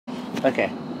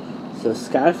Okay, so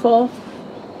Skyfall,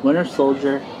 Winter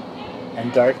Soldier,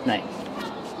 and Dark Knight.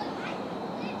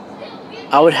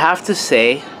 I would have to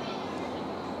say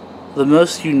the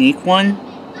most unique one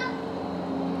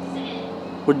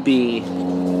would be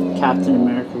Captain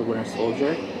America: The Winter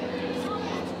Soldier.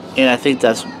 And I think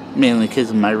that's mainly because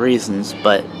of my reasons,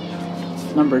 but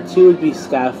number 2 would be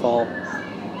Skyfall,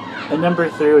 and number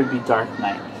 3 would be Dark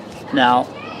Knight. Now,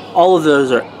 all of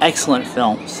those are excellent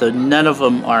films, so none of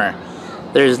them are,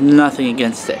 there's nothing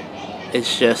against it.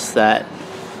 It's just that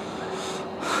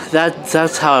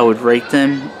that's how I would rate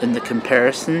them in the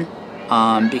comparison,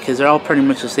 because they're all pretty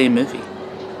much the same movie.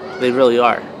 They really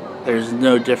are. There's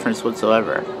no difference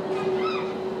whatsoever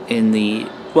in the,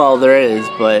 well, there is,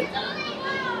 but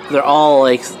they're all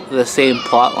like the same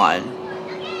plot line.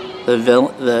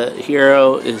 The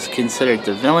hero is considered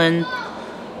the villain,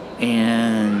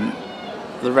 and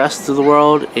the rest of the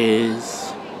world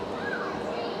is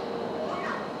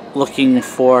looking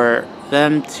for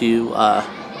them to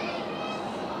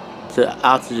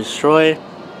destroy.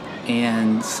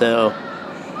 And so,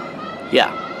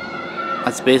 yeah,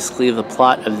 that's basically the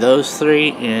plot of those three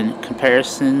in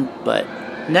comparison. But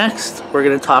next, we're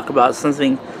going to talk about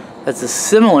something that's a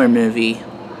similar movie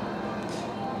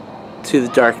to The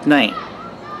Dark Knight,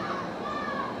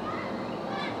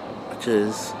 which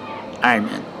is Iron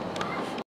Man.